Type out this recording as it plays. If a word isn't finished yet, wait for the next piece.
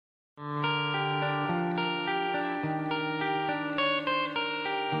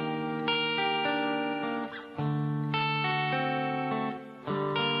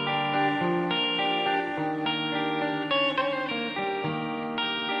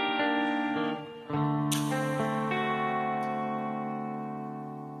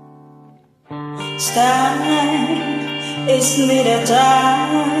time, isn't it a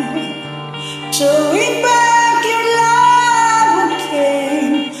time to win back your love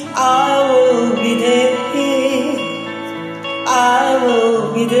again? I will be there, I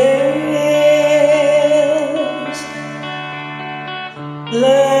will be there.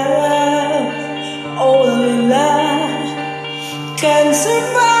 Love, only love can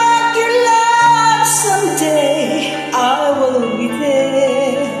survive your love someday. I will be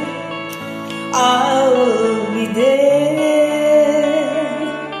there, I will be there.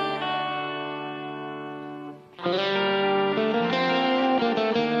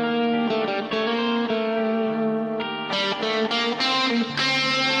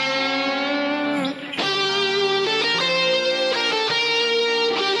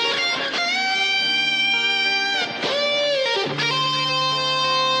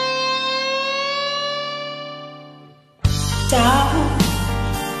 Time,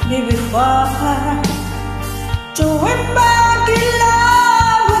 baby, far to win back your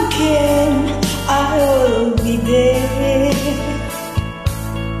love again. I will be there,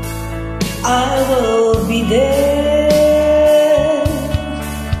 I will be there.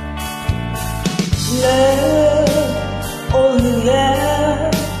 Love, only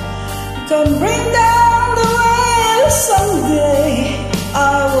love can bring down the waves someday. I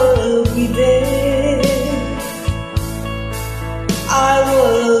will be there, I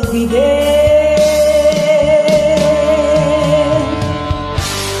will be there.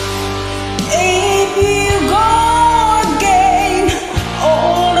 If you go again,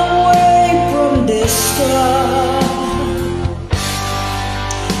 all the way from the start,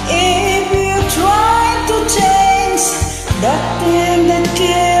 if you try to change that thing that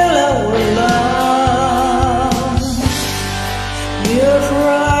kills our love, you're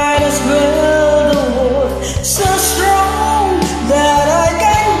right as well, the world so strong that I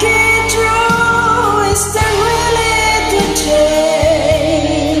can get through. Is there really to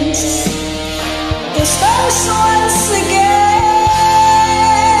change? To start once again,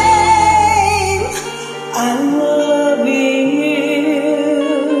 I'm loving you.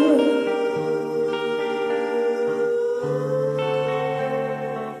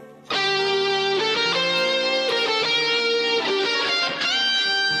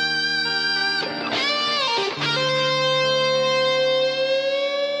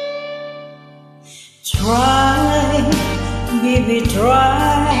 Try, baby,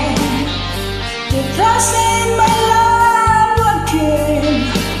 try to trust in my love again.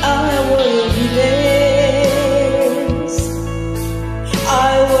 I will be there,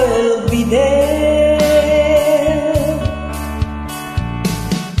 I will be there.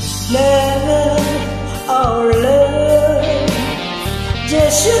 Love, our love,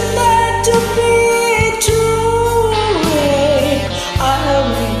 just should not to be true. I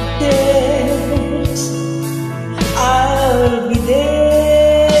will be there, I'll be there.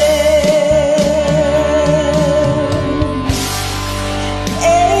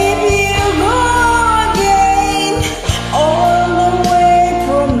 If you go again, all the way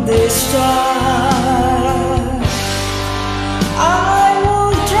from the start, I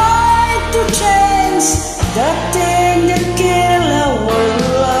will try to change that thing that kills our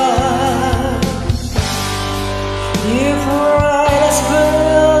love.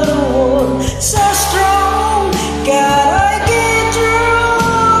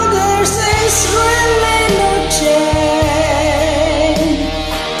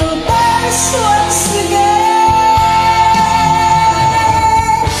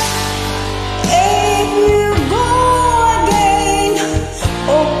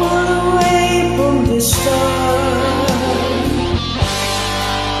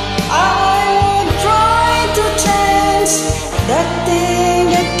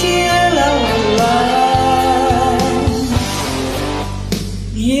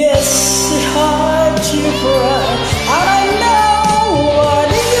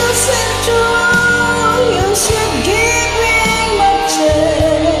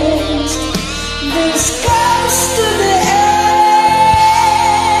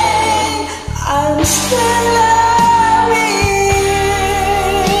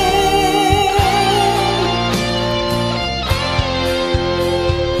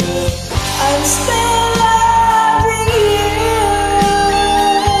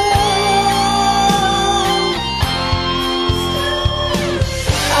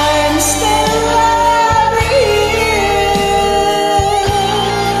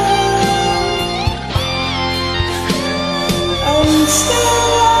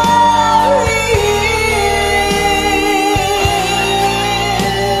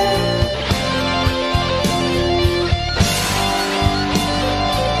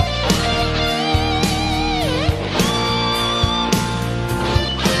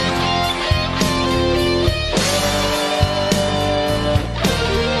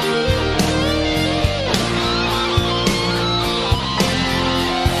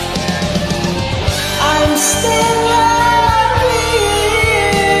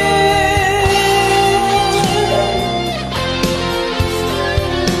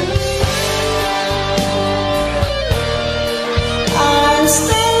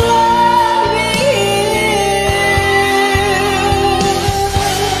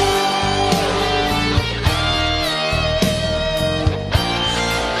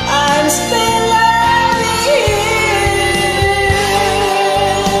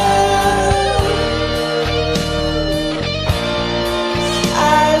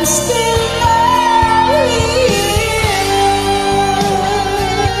 I'm still